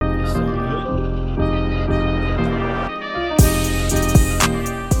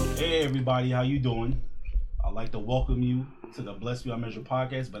everybody. How you doing? I'd like to welcome you to the Bless Beyond Measure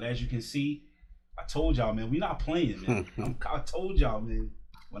podcast. But as you can see, I told y'all, man, we not playing, man. I told y'all, man.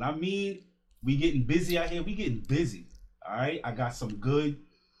 When I mean we getting busy out here, we getting busy. All right? I got some good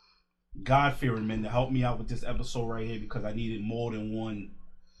God-fearing men to help me out with this episode right here because I needed more than one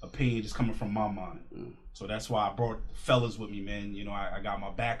opinion just coming from my mind. So that's why I brought fellas with me, man. You know, I got my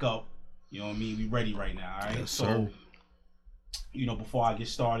backup. You know what I mean? We ready right now, all right? Yes, so, sir. you know, before I get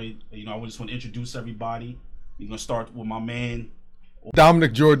started, you know, I just want to introduce everybody. We're going to start with my man.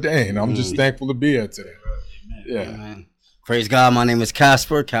 Dominic Jordan. I'm just thankful to be here today. Amen. Yeah. Amen. Praise God. My name is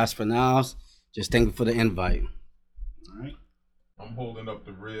Casper Niles. Just thank you for the invite. All right. I'm holding up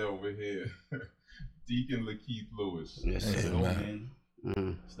the rear over here. Deacon Lakeith Lewis. Yes, Let's sir. go, man.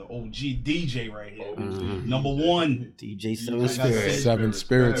 It's the OG DJ right here. OG. Number one. DJ Seven Like I Spirit. said, Seven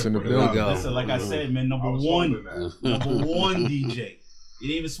spirits in the Go ahead, building. go. Listen, like I said, man, I number was one. holding that. Number one DJ. It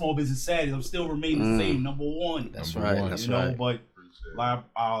ain't even Small Business Saturdays. I'm still remaining the same. Number one. That's Number right. one. That's you know, right. but Appreciate it.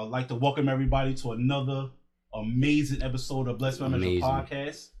 I'd like to welcome everybody to another amazing episode of Bless My Measure Amazing.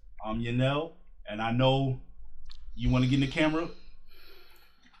 podcast. I'm Yanel, and I know you want to get in the camera.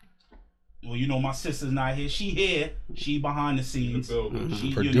 Well, you know my sister's not here. She here. She behind the In the scenes. building.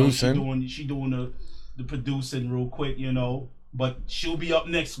 She, Producing. You know, she doing the producing real quick, you know. But she'll be up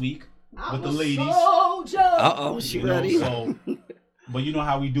next week with the ladies. Uh-oh, she You know, ready? so, but you know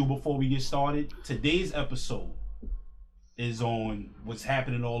how we do before we get started. Today's episode is on what's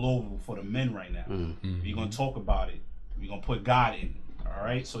happening all over for the men right now. We're gonna talk about it. We're gonna put God in. All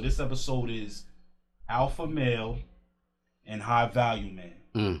right. So this episode is alpha male and high value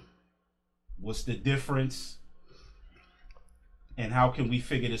man. What's the difference? And how can we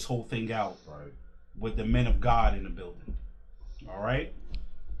figure this whole thing out Right. with the men of God in the building? All right.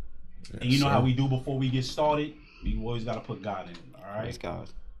 And you know how we do before we get started? We always got to put God in it. All right. Praise God.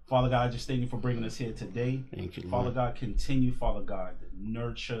 Father God, I just thank you for bringing us here today. Thank you, Father Lord. God, continue, Father God, to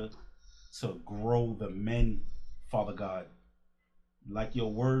nurture, to grow the men, Father God. Like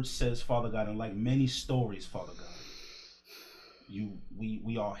your word says, Father God, and like many stories, Father God.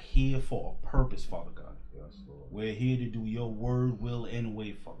 We are here for a purpose, Father God. Yes, Lord. We're here to do your word, will, and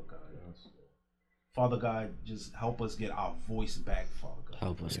way, Father God. Yes, Lord. Father God, just help us get our voice back, Father God.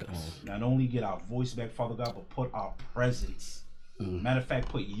 Help us, God. Not only get our voice back, Father God, but put our presence. Matter of fact,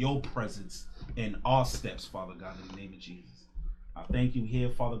 put your presence in our steps, Father God, in the name of Jesus. I thank you here,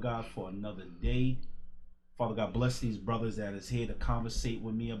 Father God, for another day. Father God, bless these brothers that is here to conversate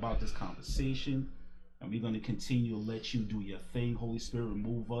with me about this conversation. And we're going to continue to let you do your thing. Holy Spirit,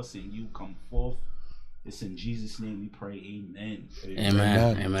 remove us and you come forth. It's in Jesus' name we pray. Amen.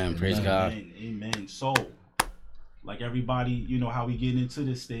 Amen. Amen. Praise God. Amen. Amen. So, like everybody, you know how we get into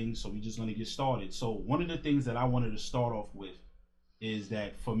this thing, so we're just going to get started. So, one of the things that I wanted to start off with is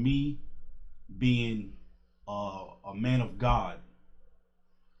that for me, being a man of God,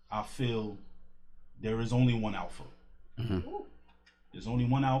 I feel there is only one alpha. There's only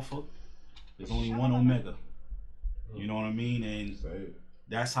one alpha. There's only one omega. You know what I mean? And Say it.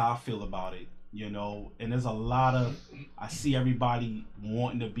 that's how I feel about it, you know. And there's a lot of, I see everybody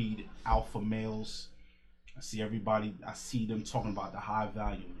wanting to be the alpha males. I see them talking about the high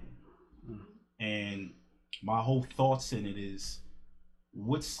value man. And my whole thoughts in it is,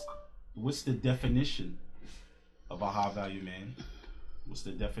 what's the definition of a high value man? What's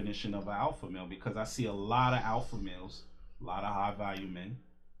the definition of an alpha male? Because I see a lot of alpha males, a lot of high value men,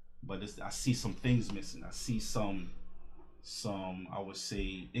 but I see some things missing. I see some I would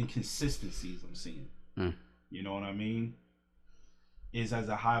say inconsistencies I'm seeing. You know what I mean? Is as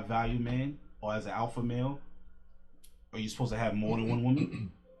a high value man or as an alpha male, are you supposed to have more than one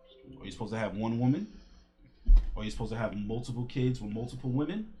woman? Are you supposed to have one woman? Are you supposed to have multiple kids with multiple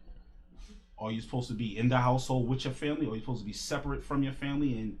women? Are you supposed to be in the household with your family? Or are you supposed to be separate from your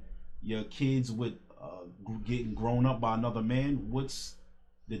family and your kids with getting grown up by another man? What's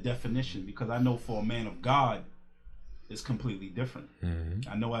the definition? Because I know for a man of God, it's completely different.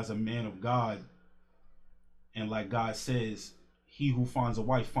 I know as a man of God, and like God says, he who finds a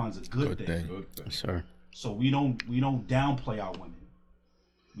wife finds a good thing. Good thing. Yes, sir. So we don't downplay our women.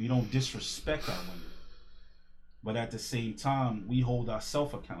 We don't disrespect our women. But at the same time, we hold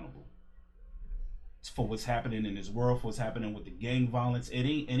ourselves accountable for what's happening in this world, for what's happening with the gang violence. It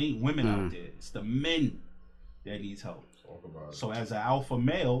ain't women out there. It's the men that needs help. Talk about it. So as an alpha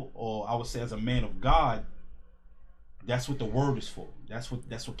male, or I would say as a man of God, that's what the word is for. That's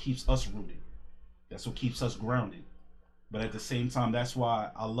what keeps us rooted. That's what keeps us grounded. But at the same time, that's why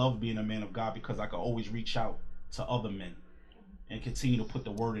I love being a man of God, because I can always reach out to other men and continue to put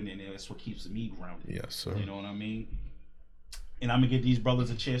the word in there. That's what keeps me grounded. Yes, sir. You know what I mean? and I'm gonna give these brothers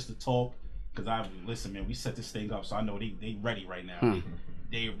a chance to talk. Cause listen, man, we set this thing up, so I know they ready right now.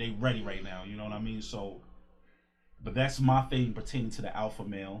 They ready right now. You know what I mean? So, but that's my thing pertaining to the alpha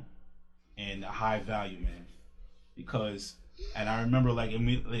male and the high value man, because, and I remember like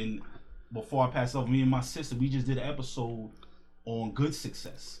before I passed over, me and my sister, we just did an episode on good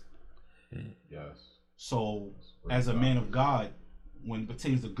success. Yes. So, as a man of God, when it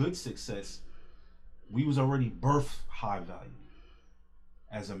pertains to good success, we was already birthed high value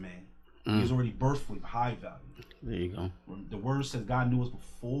as a man. He was already birthed with high value. There you go. The word says God knew us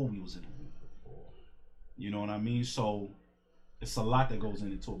before we was in the womb. You know what I mean? So it's a lot that goes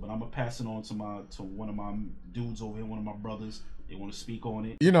into it. But I'm gonna pass it on to one of my dudes over here, one of my brothers. They want to speak on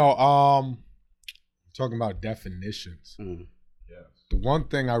it. You know, talking about definitions. Yes. The one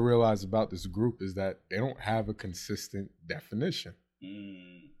thing I realize about this group is that they don't have a consistent definition.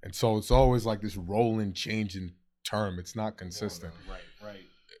 And so it's always like this rolling, changing term. It's not consistent. Right.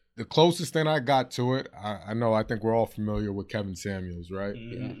 The closest thing I got to it, I think we're all familiar with Kevin Samuels, right?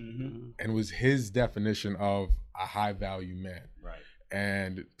 Mm-hmm. And it was his definition of a high value man. Right.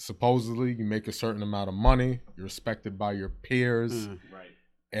 And supposedly you make a certain amount of money, you're respected by your peers, Right.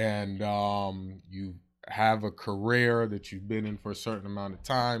 and you have a career that you've been in for a certain amount of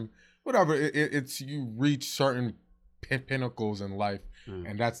time. Whatever, it's you reach certain pinnacles in life,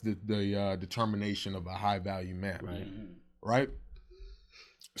 and that's the determination of a high value man. Right. Right?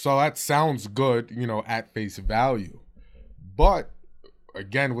 So that sounds good, you know, at face value. But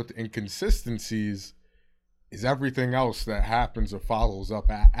again, with the inconsistencies is everything else that happens or follows up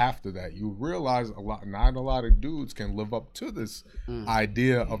after that. You realize not a lot of dudes can live up to this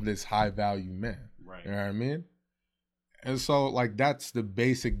idea of this high value man. Right. You know what I mean? And so like that's the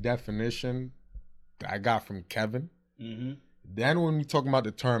basic definition that I got from Kevin. Mm-hmm. Then when we talk about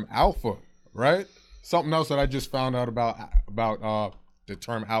the term alpha, right? Something else that I just found out about the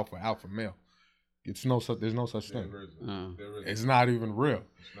term alpha male. There's no such thing. There is. It's not even real.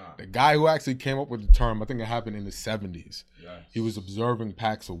 It's not. The guy who actually came up with the term, I think it happened in the 70s. Yes. He was observing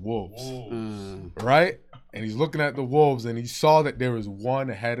packs of wolves, Wolves. right? And he's looking at the wolves and he saw that there was one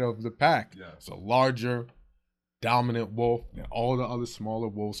head of the pack. Yes. It's a larger, dominant wolf, and all the other smaller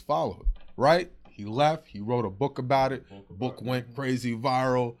wolves followed, right? He left, he wrote a book about it. The book went crazy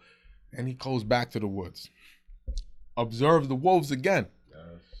viral, and he goes back to the woods. Observes the wolves again.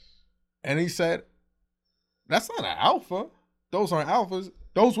 Yes. And he said, that's not an alpha. Those aren't alphas.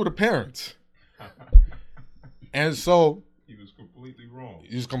 Those were the parents. And so He was completely wrong.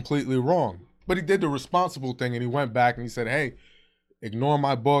 he's completely wrong. But he did the responsible thing and he went back and he said, hey, ignore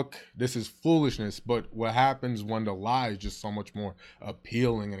my book. This is foolishness. But what happens when the lie is just so much more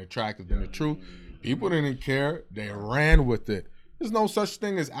appealing and attractive than the truth? People didn't care. They ran with it. There's no such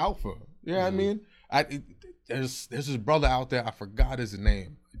thing as alpha. You know what I mean? There's this brother out there, I forgot his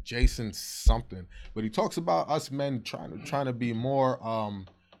name, Jason something, but he talks about us men trying to be more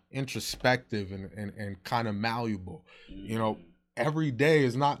introspective and kind of malleable. You know, every day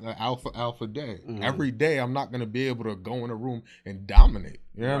is not an alpha day. Every day I'm not going to be able to go in a room and dominate.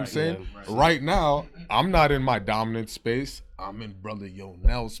 You know what I'm saying? Yeah, right now, I'm not in my dominant space. I'm in Brother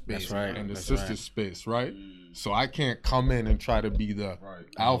Yonel's space and the sister's space, right? So I can't come in and try to be the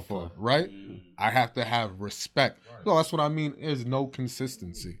alpha, right? I have to have respect. So that's what I mean. There's no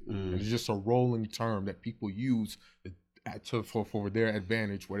consistency. It's just a rolling term that people use for their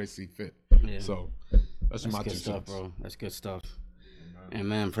advantage where they see fit. Yeah. So that's my good 2 stuff, cents. bro. That's good stuff. And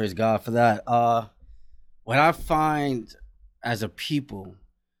man, praise God for that. What I find as a people,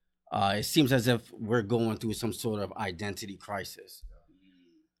 it seems as if we're going through some sort of identity crisis.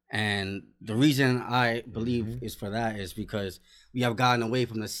 And the reason I believe is for that is because we have gotten away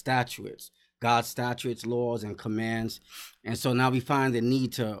from the statutes, God's statutes, laws, and commands. And so now we find the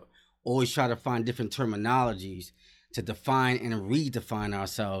need to always try to find different terminologies to define and redefine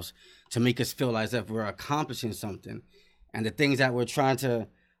ourselves to make us feel as if we're accomplishing something. And the things that we're trying to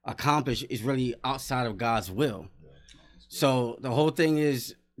accomplish is really outside of God's will. So the whole thing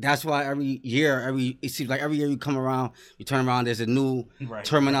is, that's why it seems like every year you come around, you turn around, there's a new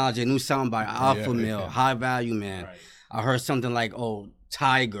terminology, a new soundbite, alpha male, high value man. Right. I heard something like,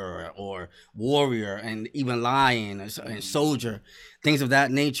 tiger or warrior and even lion and soldier, things of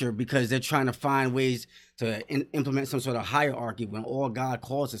that nature, because they're trying to find ways to implement some sort of hierarchy when all God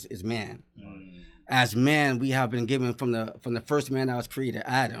calls us is man. As man, we have been given from the first man that was created,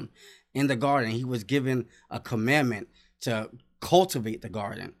 Adam, in the garden. He was given a commandment to cultivate the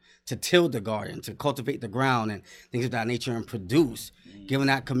garden, to till the garden, to cultivate the ground and things of that nature and produce. Given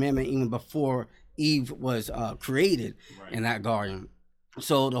that commandment even before Eve was created in that garden.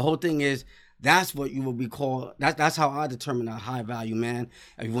 So the whole thing is That's what you will be called. That's how I determine a high value man,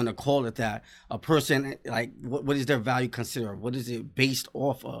 if you want to call it that. A person, like, what is their value considered? What is it based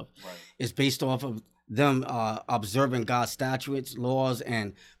off of? Right. It's based off of them observing God's statutes, laws,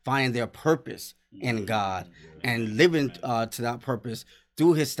 and finding their purpose in God, and living to that purpose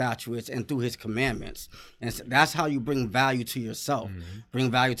through his statutes and through his commandments. And so that's how you bring value to yourself,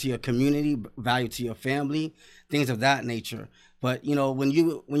 bring value to your community, value to your family, things of that nature. But you know, when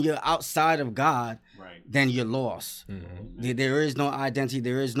you're outside of God, Right. then you're lost. There is no identity,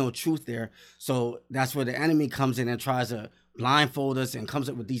 there is no truth there. So that's where the enemy comes in and tries to blindfold us and comes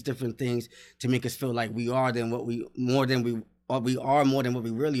up with these different things to make us feel like we are more than what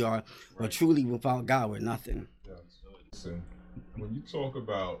we really are. But truly, without God, we're nothing. Listen, when you talk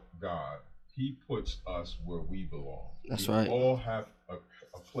about God, he puts us where we belong. That's we right. all have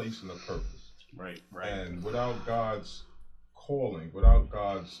a place and a purpose. Right. Right. And without God's calling, without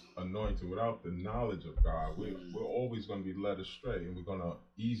God's anointing, without the knowledge of God, we're always going to be led astray, and we're going to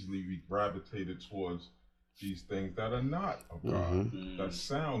easily be gravitated towards these things that are not of God, that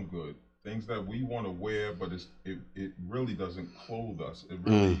sound good, things that we want to wear, but it really doesn't clothe us. It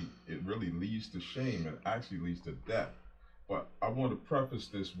really leads to shame and actually leads to death. But I want to preface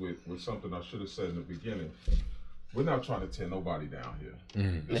this with something I should have said in the beginning. We're not trying to tear nobody down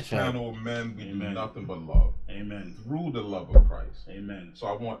here. This panel of men, we do nothing but love. Amen. Through the love of Christ. Amen. So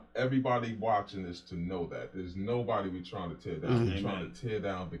I want everybody watching this to know that there's nobody we're trying to tear down. We're trying to tear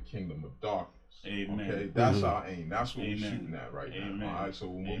down the kingdom of darkness. Amen. Okay, that's our aim. That's what we're Amen. shooting at right Amen. now. All right. So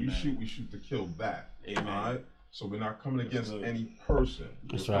when Amen. we shoot to kill that. Amen. All right. So we're not coming against good. any person.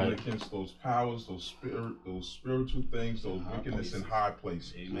 That's we're coming right. against those powers, those spiritual things, those wickedness in high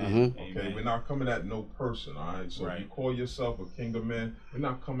places. Amen. Okay, Amen. we're not coming at no person. All right. So if you call yourself a kingdom man, we're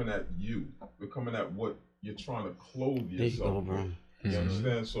not coming at you. We're coming at what you're trying to clothe yourself with. You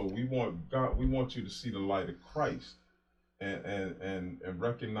understand? So we want God. We want you to see the light of Christ, and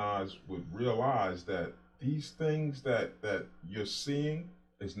recognize, realize that these things that you're seeing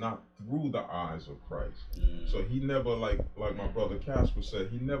is not through the eyes of Christ. So he never, like my brother Casper said,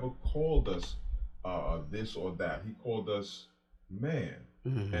 he never called us this or that. He called us man.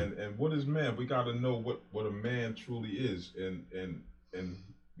 And what is man? We got to know what a man truly is. And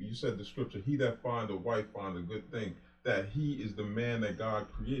you said the scripture, he that find a wife find a good thing. That he is the man that God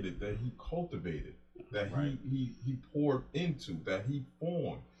created, that he cultivated, that he poured into, that he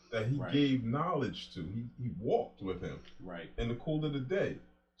formed, that he gave knowledge to. He walked with him in the cool of the day.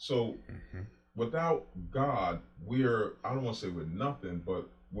 So without God, I don't want to say we're nothing, but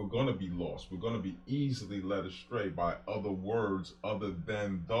we're going to be lost. We're going to be easily led astray by other words other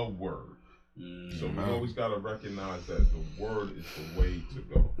than the word. So we always got to recognize that the word is the way to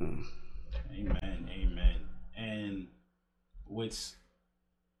go. Amen. Amen. And what's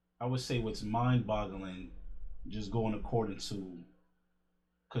mind-boggling, just going according to,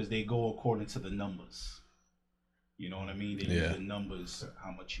 because they go according to the numbers. You know what I mean? They use the numbers,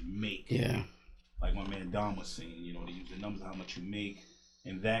 how much you make. Yeah. Like my man Dom was saying, you know, they use the numbers, how much you make,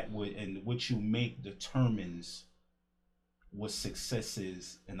 and what you make determines what success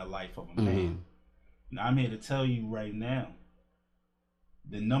is in the life of a man. Now I'm here to tell you right now,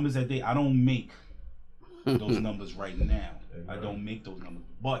 the numbers that I don't make those numbers right now. I don't make those numbers,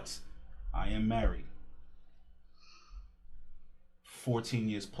 but I am married 14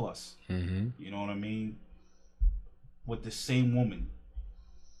 years plus. You know what I mean? With the same woman.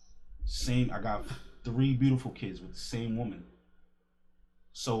 I got 3 beautiful kids with the same woman.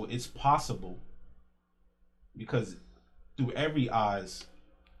 So it's possible, because through every eyes,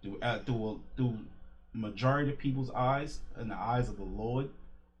 through majority of people's eyes and the eyes of the Lord,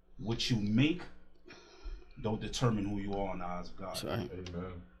 what you make don't determine who you are in the eyes of God. Right.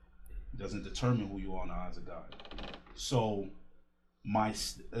 Amen. It doesn't determine who you are in the eyes of God. So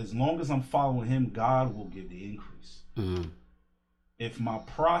as long as I'm following him, God will give the increase. If my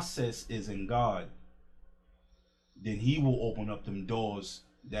process is in God, then he will open up them doors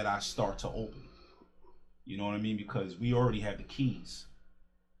that I start to open. You know what I mean? Because we already have the keys.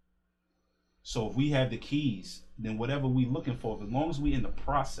 So if we have the keys, then whatever we looking for, as long as we in the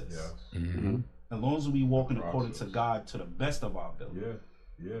process, as long as we walking according to God to the best of our ability,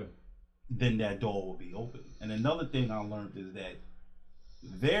 then that door will be open. And another thing I learned is that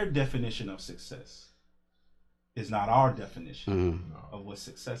their definition of success is not our definition of what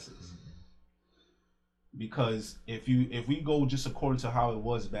success is. Because if we go just according to how it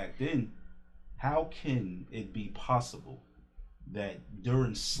was back then, how can it be possible that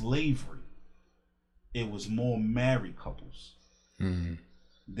during slavery it was more married couples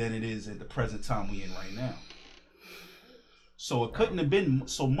than it is at the present time we in right now? So it couldn't have been.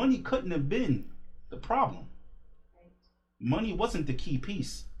 So money couldn't have been the problem. Money wasn't the key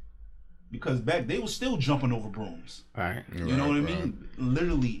piece, because back they were still jumping over brooms. Right. You know what I mean?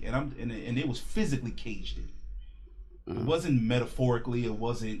 Literally, and it was physically caged in. It wasn't metaphorically. It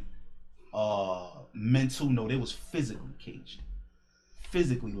wasn't mental. No, they was physically caged.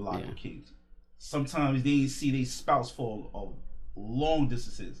 Physically locked and caged. Sometimes they didn't see their spouse for long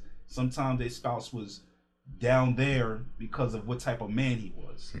distances. Sometimes their spouse was down there because of what type of man he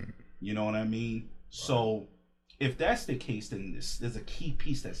was. You know what I mean? So if that's the case, then there's a key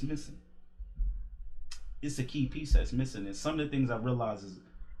piece that's missing. It's a key piece that's missing. And some of the things I realize is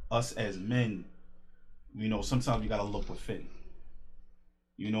us as men, you know, sometimes we gotta look within.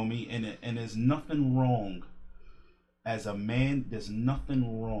 You know what I mean? And there's nothing wrong as a man, there's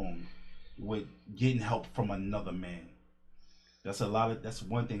nothing wrong with getting help from another man. That's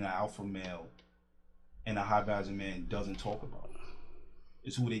one thing an alpha male and a high value man doesn't talk about.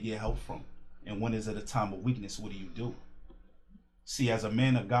 It's who they get help from. And when is at a time of weakness, what do you do? See, as a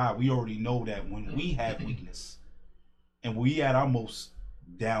man of God, we already know that when we have weakness and we at our most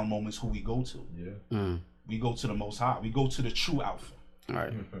down moments, who we go to? We go to the Most High. We go to the true alpha. All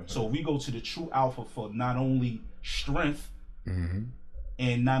right. So we go to the true alpha for not only strength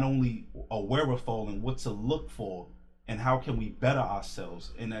and not only a wherewithal and what to look for and how can we better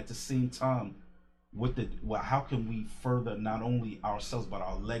ourselves, and at the same time how can we further not only ourselves but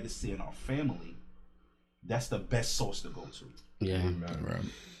our legacy and our family. That's the best source to go to. Yeah. Right.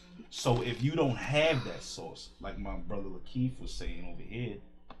 So if you don't have that source, like my brother Lakeith was saying over here,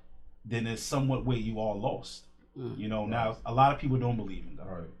 then there's somewhat where you are lost. You know, now a lot of people don't believe in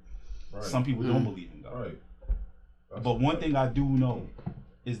God. Right. Some people don't believe in God. Right. But one thing I do know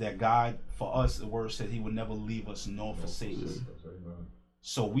is that God, for us, the word said he would never leave us nor forsake us.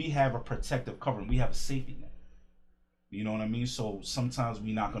 So we have a protective covering. We have a safety net. You know what I mean? So sometimes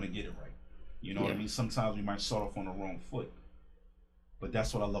we're not going to get it right. You know what I mean? Sometimes we might start off on the wrong foot. But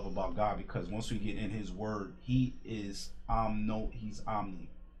that's what I love about God, because once we get in his word, he is he's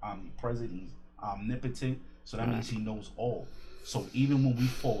omnipresent, he's omnipotent. So that means he knows all. So even when we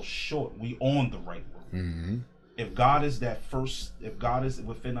fall short, we on the right road. If God is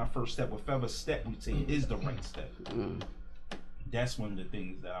within our first step, whatever step we take is the right step. That's one of the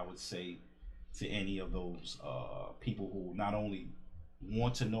things that I would say to any of those people who not only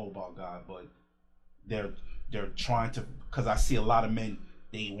want to know about God, but they're trying to, because I see a lot of men,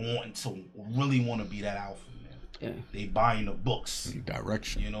 they really want to be that alpha man. Yeah. They buying the books.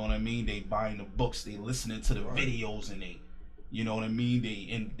 Direction. You know what I mean? They buying the books, they listening to the videos, and they, you know what I mean?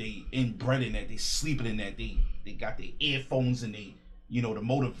 They inbred in that, they sleeping in that, they got their earphones and they, you know, the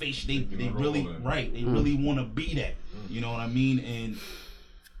motivation, they really really want to be that. You know what I mean? And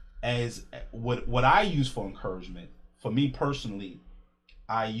as what I use for encouragement, for me personally,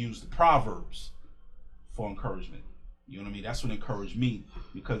 I use the Proverbs for encouragement. You know what I mean? That's what encouraged me,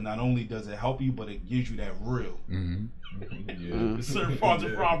 because not only does it help you, but it gives you that real. Certain parts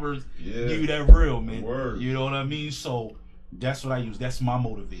of Proverbs give you that real, man. You know what I mean? So that's what I use. That's my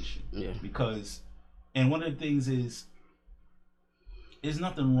motivation. Yeah. Because, and one of the things is, there's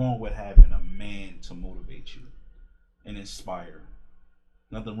nothing wrong with having a man to motivate you and inspire.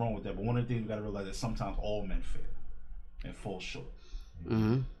 Nothing wrong with that. But one of the things we got to realize is sometimes all men fail and fall short.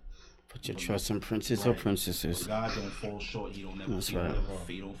 Put your trust in princes or princesses. God don't fall short. He don't never fail.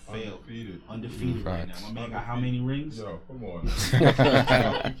 He don't fail. Undefeated right now. My man got how many rings? Yo, come on.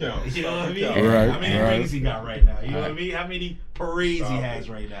 You know what I mean? How many rings he got right now? You know what I mean? How many parades he has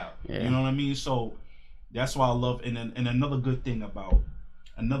right now? You know what I mean? So that's why I love. And another good thing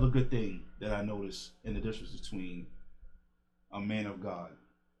that I notice in the difference between a man of God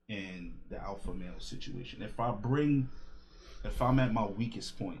and the alpha male situation. If I'm at my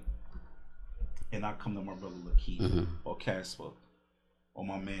weakest point, and I come to my brother Lakeith or Casper or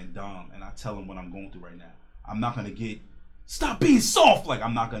my man Dom, and I tell him what I'm going through right now, I'm not gonna get, stop being soft. Like,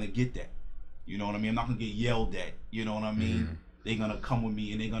 I'm not gonna get that. You know what I mean? I'm not gonna get yelled at. You know what I mean? They're gonna come with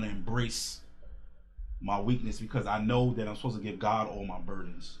me and they're gonna embrace my weakness, because I know that I'm supposed to give God all my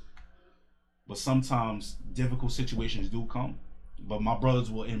burdens. But sometimes difficult situations do come, but my brothers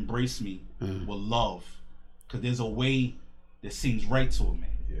will embrace me with love, because there's a way that seems right to a man.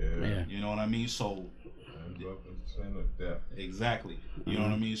 Yeah. You know what I mean? So exactly. You know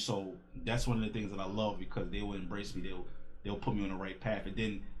what I mean? So that's one of the things that I love, because they will embrace me. They'll put me on the right path, and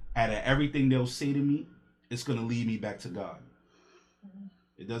then out of everything they'll say to me, it's gonna lead me back to God.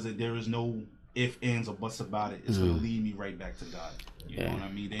 It doesn't. There is no if, ands, or buts about it. It's gonna lead me right back to God. You know what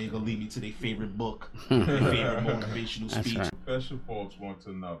I mean? They ain't gonna lead me to their favorite book, their favorite motivational speech. Right. Confess your faults one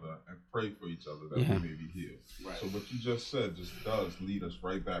to another and pray for each other that we may be healed. Right. So what you just said just does lead us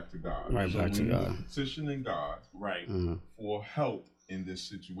right back to God. Right, back to God. Petitioning God for help in this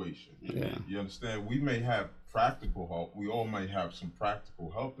situation. Yeah. You understand? We may have practical help. We all may have some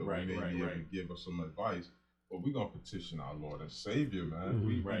practical help that we may be able to give us some advice. But we're going to petition our Lord and Savior, man.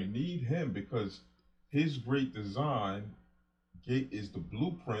 We need him because his great design is the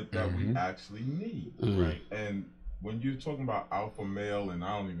blueprint that we actually need. Right. And when you're talking about alpha male, and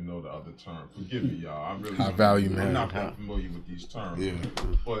I don't even know the other term, forgive me, y'all. I'm really high value man. I'm not that familiar with these terms. Yeah.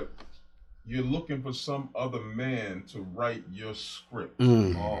 But you're looking for some other man to write your script.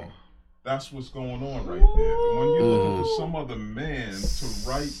 Oh. That's what's going on right there. And when you're looking for some other man to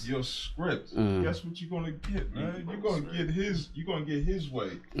write your script, guess what you're gonna get, man? You're gonna get his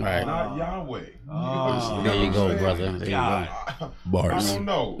way, not Yahweh. There you go, brother. There you go. Bars. I don't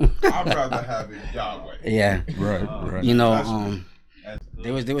know. I'd rather have it Yahweh. Yeah. Right. You know,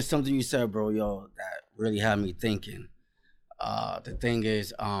 there was something you said, bro, that really had me thinking. The thing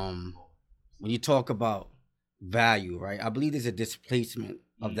is, when you talk about value, right? I believe there's a displacement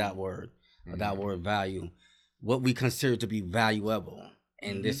of that word, value, what we consider to be valuable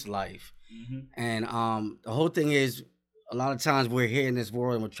in this life. And the whole thing is, a lot of times we're here in this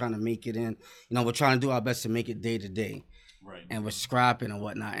world and we're trying to make it in, we're trying to do our best to make it day to day. Right. And we're scrapping and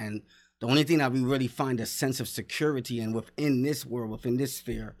whatnot. And the only thing that we really find a sense of security in within this world, within this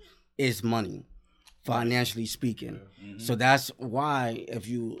sphere, is money, financially speaking. So that's why, if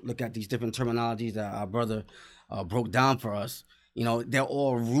you look at these different terminologies that our brother broke down for us, they're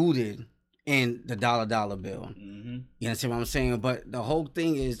all rooted in the dollar bill. You understand what I'm saying? But the whole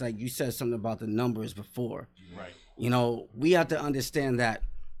thing is, like you said something about the numbers before. Right. We have to understand that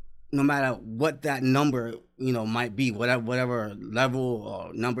no matter what that number, might be, whatever level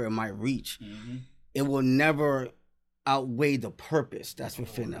or number it might reach, it will never outweigh the purpose that's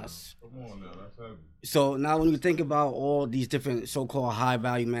within us. Come on now, that's heavy. So now when you think about all these different so-called high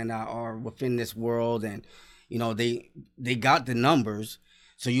value men that are within this world, and they got the numbers,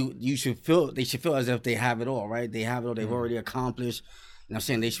 so they should feel as if they have it all, right? They have it all, they've already accomplished. I'm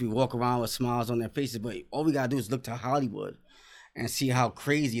saying? They should be walking around with smiles on their faces, but all we gotta do is look to Hollywood and see how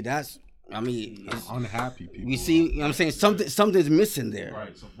crazy that's. It's unhappy people. We see, I'm saying? Something's missing there.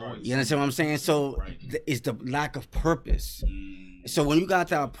 Right. You understand what I'm saying? So it's the lack of purpose. So when you got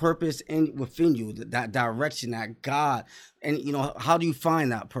that purpose within you, that direction, that God, and how do you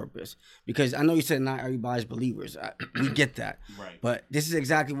find that purpose? Because I know you said not everybody's believers. We get that. Right. But this is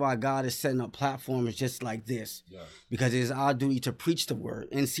exactly why God is setting up platforms just like this. Yes. Because it is our duty to preach the word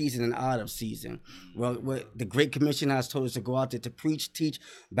in season and out of season. Well, what the Great Commission has told us to go out there to preach, teach,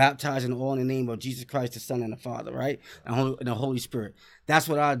 baptize, and all in the name of Jesus Christ, the Son and the Father, right? And the Holy Spirit. That's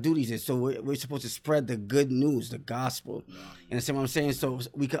what our duties is. So we're supposed to spread the good news, the gospel. And that's what I'm saying. So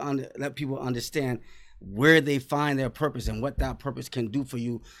we can let people understand where they find their purpose and what that purpose can do for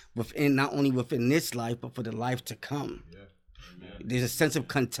you within, not only within this life, but for the life to come. Yeah. There's a sense of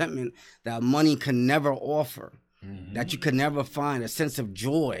contentment that money can never offer, that you can never find, a sense of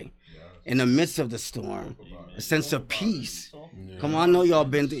joy in the midst of the storm, a sense of peace. Come on, I know y'all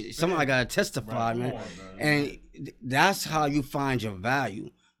been through, somebody got to testify, man. And that's how you find your value.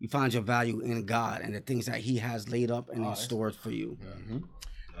 You find your value in God and the things that he has laid up and in stores for you.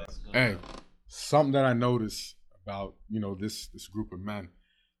 Hey, something that I noticed about, this group of men,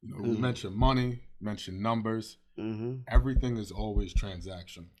 we mentioned money, mentioned numbers. Everything is always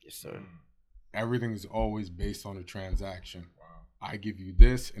transactional. Yes, sir. Everything is always based on a transaction. Wow. I give you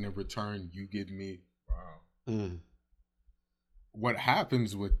this, and in return, you give me. Wow. What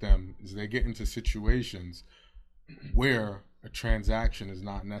happens with them is they get into situations where a transaction is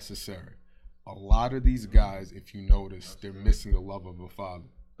not necessary. A lot of these guys, if you notice, they're missing the love of a father.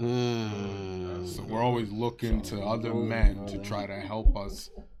 So we're always looking to other men to try to help us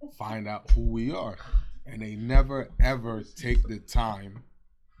find out who we are. And they never, ever take the time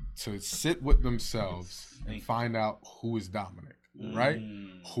to sit with themselves and find out who is Dominic, right?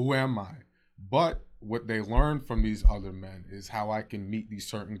 Who am I? But what they learn from these other men is how I can meet these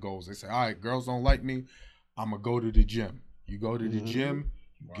certain goals. They say, all right, girls don't like me, I'm going to go to the gym. You go to the gym,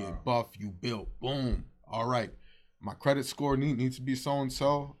 you get buff, you build, boom. All right, my credit score needs to be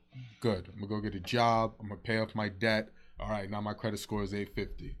so-and-so. Good, I'm going to go get a job. I'm going to pay off my debt. All right, now my credit score is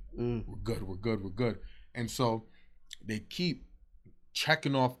 850. We're good. And so they keep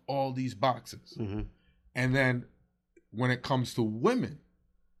checking off all these boxes. And then when it comes to women,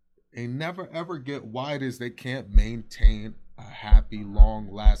 they never ever get why it is they can't maintain a happy,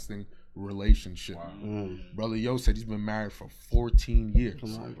 long-lasting relationship. Wow. Brother Yo said he's been married for 14 years.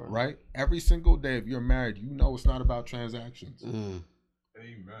 Come on, bro. Right? Every single day, if you're married, you know it's not about transactions.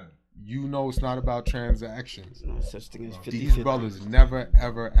 Amen. You know it's not about transactions. No such thing as 50-50. These brothers never,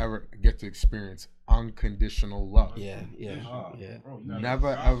 ever, ever get to experience unconditional love. Yeah.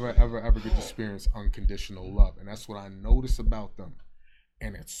 Never, ever, ever, ever get to experience unconditional love. And that's what I notice about them.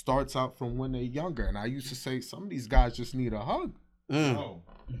 And it starts out from when they're younger. And I used to say, some of these guys just need a hug.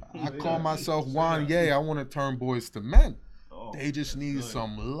 I call myself Juan Ye. I want to turn boys to men. They just need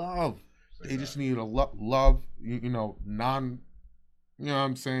some love. They just need a love, you know what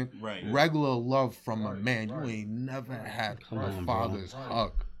I'm saying? Right. Regular love from a man. You ain't never had a father's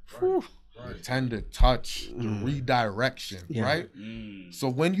hug. The tender touch, the redirection, right? So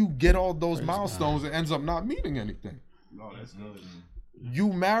when you get all those milestones, it ends up not meaning anything. No, that's good.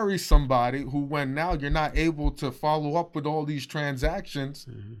 You marry somebody who, when now you're not able to follow up with all these transactions,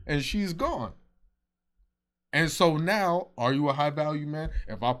 and she's gone. And so now, are you a high value man?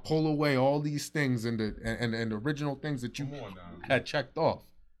 If I pull away all these things and the original things that you had checked off,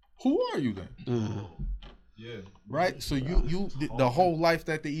 who are you then? Yeah. Right? So you the whole life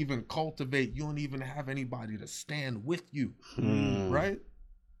that they even cultivate, you don't even have anybody to stand with you. Right?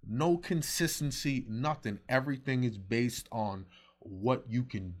 No consistency, nothing. Everything is based on what you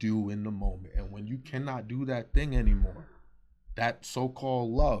can do in the moment. And when you cannot do that thing anymore, that so-called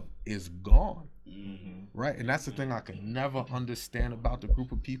love is gone. Right? And that's the thing I can never understand about the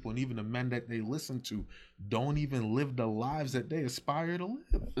group of people, and even the men that they listen to don't even live the lives that they aspire to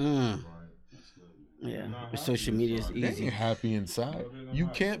live. Yeah, with social media is They easy. ain't happy inside. You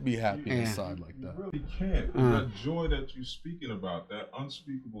can't be happy inside like that. You really can't. And that joy that you're speaking about, that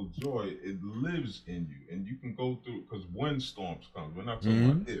unspeakable joy, it lives in you. And you can go through, because when storms come, we're not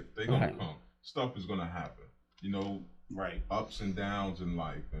talking about if, they're going to come. Stuff is going to happen. You know, ups and downs in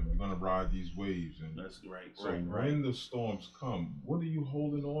life, and we're going to ride these waves. And that's right. So when the storms come, what are you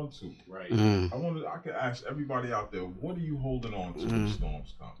holding on to? Right. I could ask everybody out there, what are you holding on to when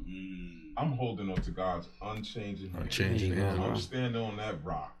storms come? I'm holding on to God's unchanging hand. I'm standing on that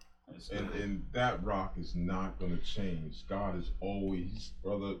rock. And that rock is not going to change. God is always,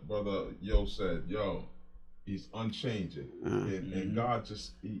 brother Yo said, he's unchanging. And God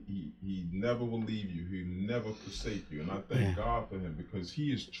just, he never will leave you. He'll never forsake you. And I thank God for him, because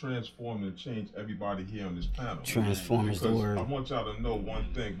he is transformed and changed everybody here on this panel. Transform is the word. I want y'all to know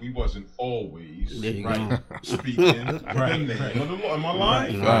one thing. We wasn't always speaking Right. the name of the Lord. Am I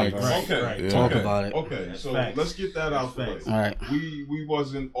lying? Okay. Talk about it. Okay, so let's get that out the way. All right. We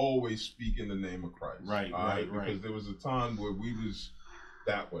wasn't always speaking the name of Christ. Right. Because there was a time where we was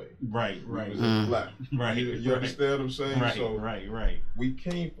that way. Right. We was in black. Right. You understand what I'm saying? Right. So Right. we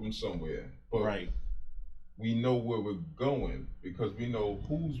came from somewhere, but we know where we're going because we know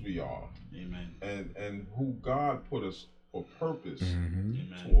whose we are. Amen. And who God put us for purpose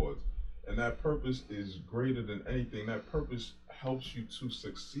towards. And that purpose is greater than anything. That purpose helps you to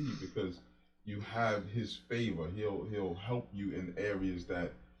succeed because you have his favor. He'll help you in areas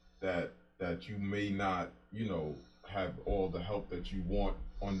that you may not, have all the help that you want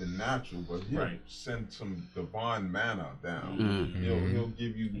on the natural, but he'll send some divine manna down. He'll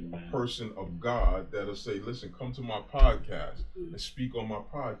give you a person of God that'll say, listen, come to my podcast and speak on my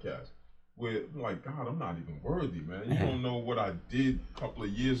podcast. Where I'm like, God, I'm not even worthy, man. You don't know what I did a couple of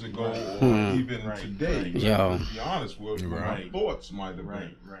years ago or even today. To be honest with you, my thoughts might have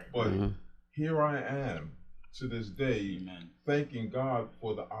been. But here I am to this day, thanking God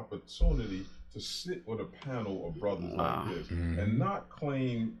for the opportunity to sit with a panel of brothers like this and not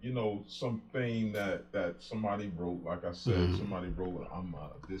claim, some fame that somebody wrote. Like I said, somebody wrote, I'm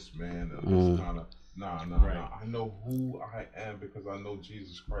this man and this kind of. Nah. I know who I am because I know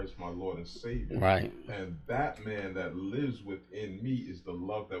Jesus Christ, my Lord and Savior. Right. And that man that lives within me is the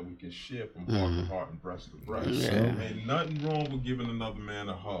love that we can share from heart to heart and breast to breast. Yeah. Ain't nothing wrong with giving another man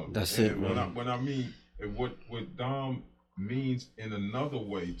a hug. That's and it. When I mean, and what Dom means in another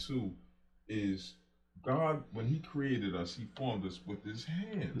way too, is God, when he created us, he formed us with his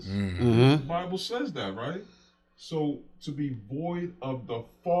hands. The Bible says that, right? So to be void of the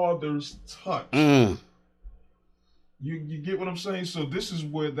Father's touch, you get what I'm saying? So this is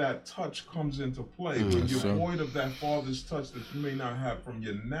where that touch comes into play. When you're void of that Father's touch that you may not have from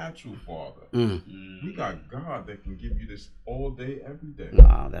your natural father, we got God that can give you this all day, every day.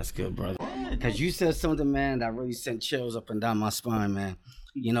 Wow, that's good, brother. Because you said something, man, that really sent chills up and down my spine, man.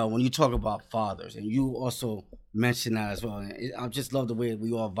 When you talk about fathers, and you also mentioned that as well. And I just love the way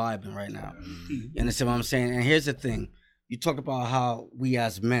we all vibing right now. You understand what I'm saying? And here's the thing. You talk about how we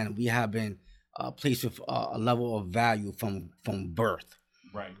as men, we have been placed with a level of value from birth.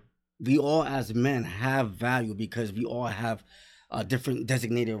 Right. we all as men have value because we all have different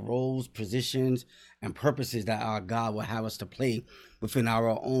designated roles, positions, and purposes that our God will have us to play within our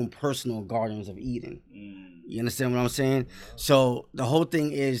own personal gardens of Eden. You understand what I'm saying? So the whole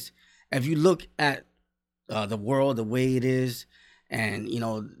thing is, if you look at the world the way it is, and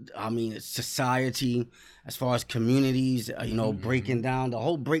society, as far as communities, breaking down, the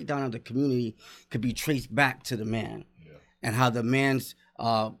whole breakdown of the community could be traced back to the man, and how the man's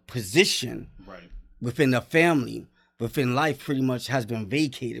position within the family, within life, pretty much has been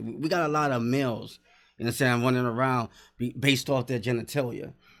vacated. We got a lot of males, running around based off their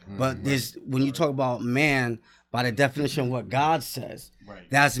genitalia. But when you talk about man, by the definition of what God says,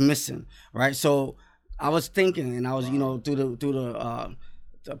 that's missing, right? So I was thinking, and I was, through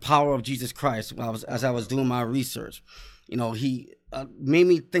the power of Jesus Christ, as I was doing my research, he made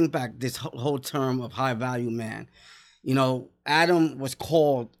me think back this whole term of high value man. Adam was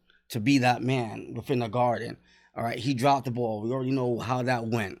called to be that man within the garden. All right, he dropped the ball. We already know how that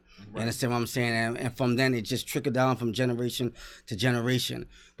went. You understand what I'm saying? And from then, it just trickled down from generation to generation.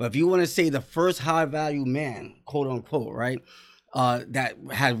 But if you want to say the first high value man, quote unquote, right, that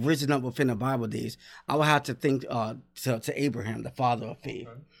had risen up within the Bible days, I would have to think to Abraham, the father of faith.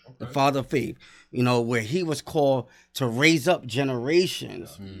 Okay. The father of faith, where he was called to raise up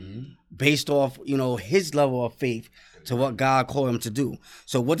generations based off, his level of faith to what God called him to do.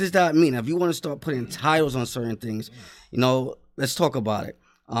 So what does that mean? If you want to start putting titles on certain things, let's talk about it.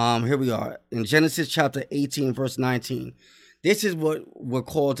 Here we are in Genesis chapter 18, verse 19. This is what we're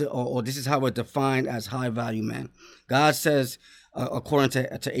called to, or this is how we're defined as high value men. God says, according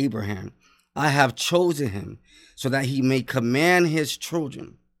to Abraham, I have chosen him so that he may command his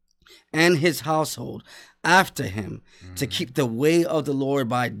children and his household after him to keep the way of the Lord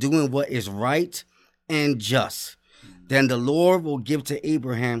by doing what is right and just. Then the Lord will give to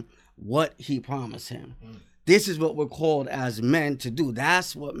Abraham what he promised him. This is what we're called as men to do.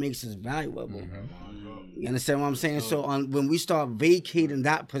 That's what makes us valuable. You understand what I'm saying? So when we start vacating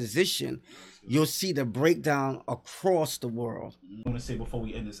that position, you'll see the breakdown across the world. I want to say before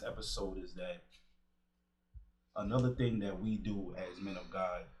we end this episode is that another thing that we do as men of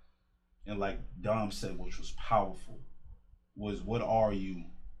God, and like Dom said, which was powerful, was what are you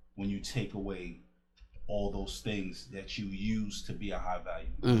when you take away all those things that you use to be a high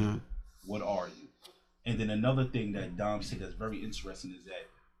value? What are you? And then another thing that Dom said that's very interesting is that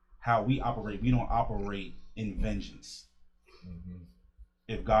how we operate, we don't operate in vengeance.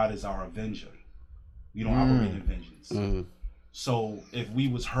 If God is our avenger, we don't operate in vengeance. So if we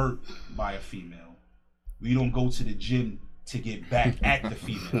was hurt by a female, we don't go to the gym to get back at the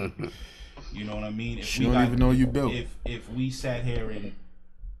female. You know what I mean? If she don't even know you built. If we sat here and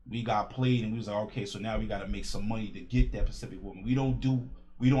we got played and we was like, okay, so now we got to make some money to get that specific woman. We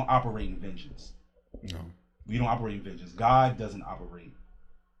don't operate in vengeance. No. We don't operate in vengeance. God doesn't operate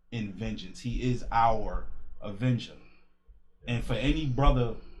in vengeance. He is our avenger. And for any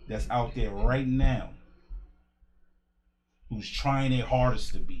brother that's out there right now who's trying their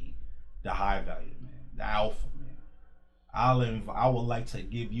hardest to be the high value man, the alpha man, I would like to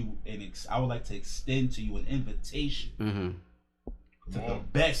give you I would like to extend to you an invitation to the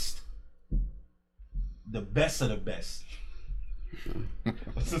best of the best.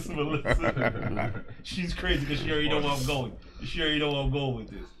 Sister Melissa, she's crazy because she already know where I'm going. She already know where I'm going with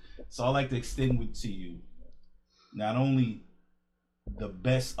this. So I like to extend it to you, not only the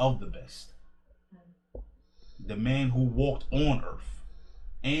best of the best, the man who walked on earth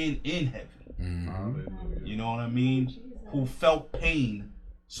and in heaven. You know what I mean? Who felt pain.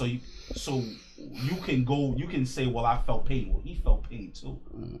 So you can go. You can say, "Well, I felt pain." Well, he felt pain too.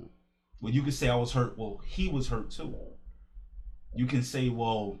 Well, you can say, "I was hurt." Well, he was hurt too. You can say,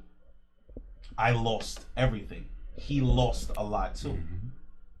 well, I lost everything. He lost a lot too.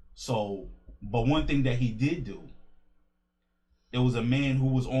 So, but one thing that he did do, there was a man who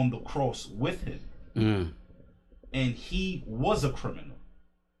was on the cross with him. And he was a criminal.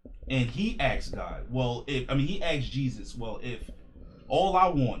 And he asked God, he asked Jesus, well, if all I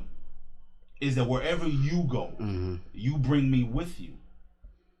want is that wherever you go, you bring me with you.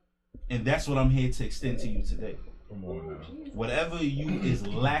 And that's what I'm here to extend to you today. Come on now. Whatever you is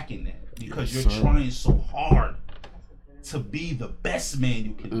lacking at, because you're trying so hard to be the best man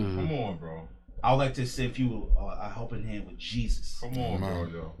you can be. Come on, bro. I would like to send you a helping hand with Jesus. Come on, bro,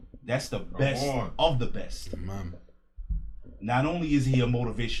 yo. That's the best of the best. Not only is he a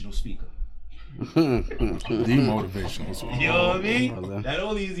motivational speaker, the motivational speaker. You know what I mean? Not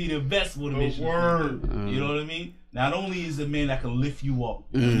only is he the best motivational speaker, you know what I mean? Not only is the man that can lift you up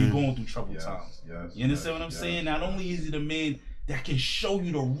when you're going through troubled times. You understand what I'm saying? Not only is he the man that can show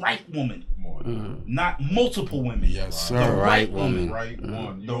you the right woman, Mm. not multiple women. Yes, sir. The right woman. Right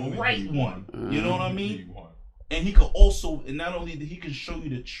one. The right one. You know what I mean? One. And he could also, and not only that, he can show you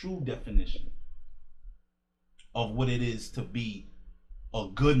the true definition of what it is to be a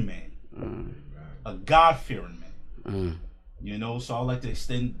good man, a God-fearing man. You know, so I like to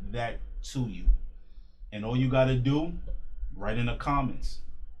extend that to you. And all you got to do, write in the comments.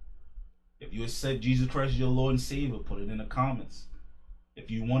 If you accept Jesus Christ as your Lord and Savior, put it in the comments.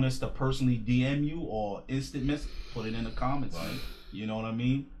 If you want us to personally DM you or instant message, put it in the comments. Right. You know what I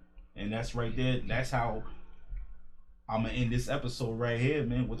mean? And that's right there. That's how I'm going to end this episode right here,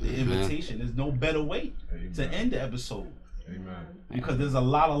 man, with the invitation. There's no better way to end the episode. Amen. Because there's a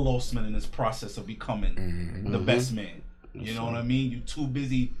lot of lost men in this process of becoming the best man. You know what I mean? You're too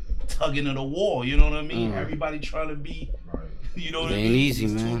busy tugging at the wall. You know what I mean? Everybody trying to be, you know what I mean? Ain't easy,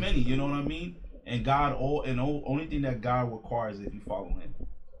 it's man. Too many. You know what I mean? And God, only thing that God requires is if you follow Him.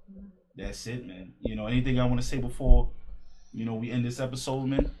 That's it, man. You know, anything I want to say before, you know, we end this episode,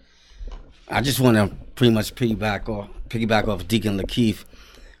 man? I just want to pretty much piggyback off Deacon Lakeith,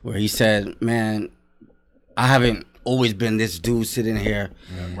 where he said, "Man, I haven't always been this dude sitting here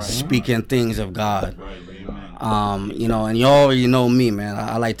speaking things of God." You know, and you already know me, man.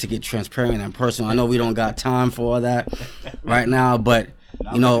 I like to get transparent and personal. I know we don't got time for all that right now, but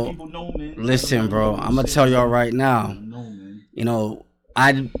you know, listen, bro, I'm gonna tell y'all right now. You know,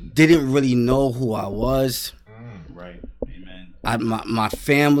 I didn't really know who I was. Right. Amen. My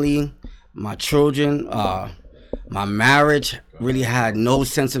family, my children, my marriage really had no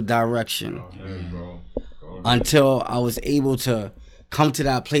sense of direction until I was able to come to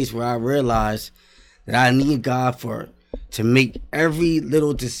that place where I realized that I need God to make every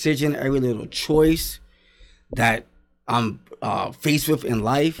little decision, every little choice that I'm faced with in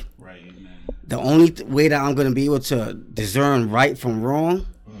life. Right. Amen. The only way that I'm going to be able to discern right from wrong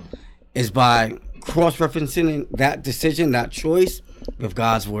is by cross-referencing that decision, that choice, with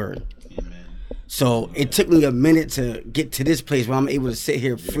God's word. Amen. So it took me a minute to get to this place where I'm able to sit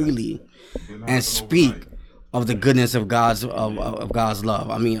here freely and speak of the goodness of God's love.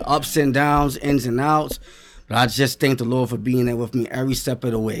 I mean, ups and downs, ins and outs, but I just thank the Lord for being there with me every step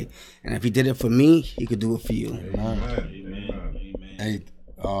of the way. And if He did it for me, He could do it for you. Amen. Hey,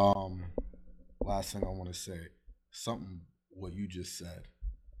 last thing I want to say, something what you just said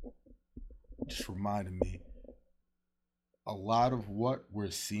just reminded me. A lot of what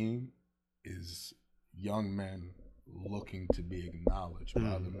we're seeing is young men looking to be acknowledged by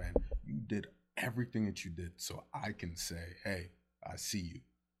other men. You did everything that you did so I can say, hey, I see you.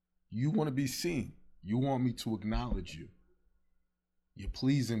 You want to be seen. You want me to acknowledge you. You're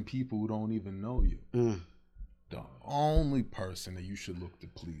pleasing people who don't even know you. The only person that you should look to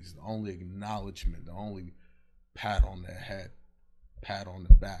please, the only acknowledgement, the only pat on their head, pat on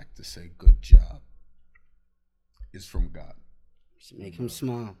the back to say good job is from God. Make Him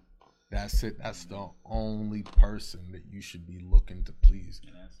smile. That's it. That's the only person that you should be looking to please.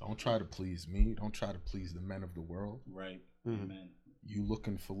 Don't try to please me. Don't try to please the men of the world. Right. Amen. You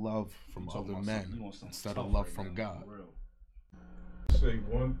looking for love from other men instead of love from God. Say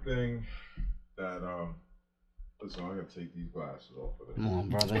one thing that listen, I gotta take these glasses off of this. Come on,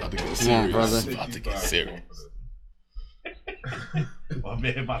 brother. Come on, brother. It's about to get serious. My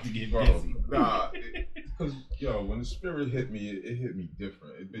man about to get Bro, busy. nah, because when the Spirit hit me, it hit me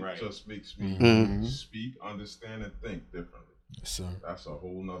different. It just makes me speak, understand, and think differently. Yes, sir. That's a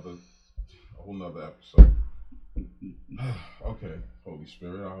whole nother episode. Okay, Holy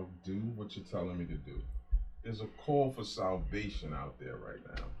Spirit, I'll do what you're telling me to do. There's a call for salvation out there right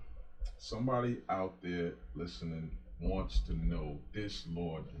now. Somebody out there listening wants to know this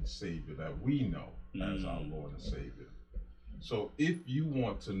Lord and Savior that we know as our Lord and Savior. So if you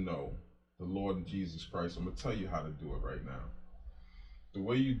want to know the Lord and Jesus Christ, I'm going to tell you how to do it right now. The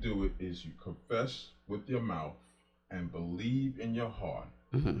way you do it is you confess with your mouth and believe in your heart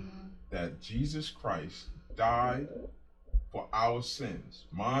that Jesus Christ died for our sins,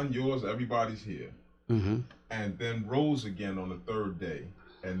 mine, yours, everybody's here, and then rose again on the third day,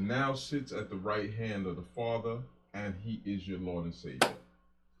 and now sits at the right hand of the Father, and He is your Lord and Savior.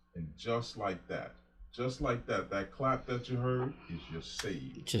 And just like that, that clap that you heard is you're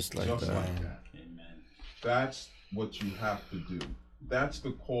saved. Just like that. Amen. That's what you have to do. That's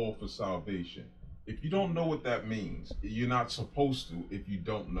the call for salvation. If you don't know what that means, you're not supposed to if you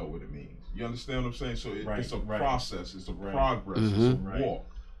don't know what it means. You understand what I'm saying? So it's a process, it's a progress, it's a walk.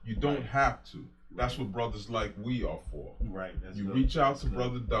 You don't have to. That's what brothers like we are for. Right. You reach out to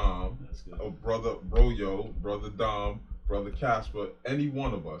Brother Dom, or Brother Broyo, Brother Dom, Brother Casper, any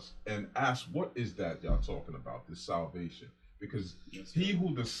one of us, and ask, what is that y'all talking about, this salvation? because he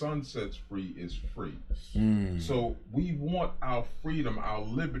who the Son sets free is free. Mm. So we want our freedom, our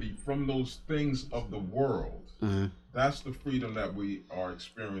liberty from those things of the world. Mm-hmm. That's the freedom that we are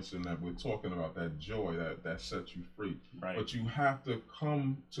experiencing, that we're talking about, that joy that sets you free. Right. But you have to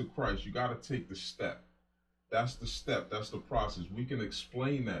come to Christ. You got to take the step. That's the step. That's the process. We can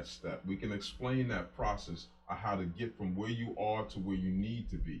explain that step. We can explain that process of how to get from where you are to where you need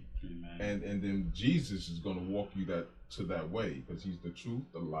to be. Amen. And then Jesus is going to walk you to that way, because he's the truth,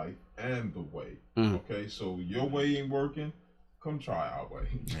 the life, and the way. Okay, so your way ain't working. Come try our way.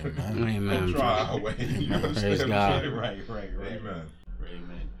 Amen. Come try our way. You understand what I'm saying? Right. Amen.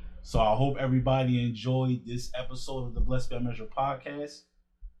 Amen. So I hope everybody enjoyed this episode of the Blessed Beyond Measure podcast.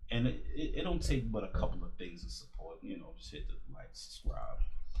 And it don't take but a couple of things to support. You know, just hit the like, subscribe.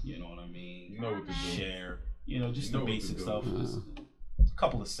 You know what I mean? You know what to do. Share. You know, just the basic stuff. Just a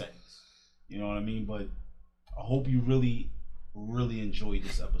couple of seconds. You know what I mean? But I hope you really, really enjoyed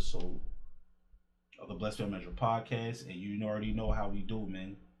this episode of the Blessed Beyond Measure podcast. And you already know how we do,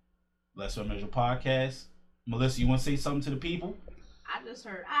 man. Blessed Beyond Measure podcast. Melissa, you want to say something to the people? I just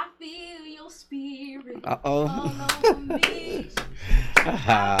heard, I feel your spirit Uh-oh. all over me. You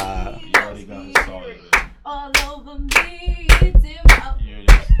already got it started. All over me. It's in my... Here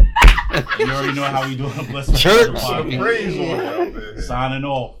it is. You already know how we do it. Blessed Church. Beyond Measure Praise podcast. on out there. Signing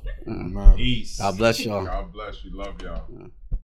off. Man. Peace. God bless y'all. God bless you. Love y'all.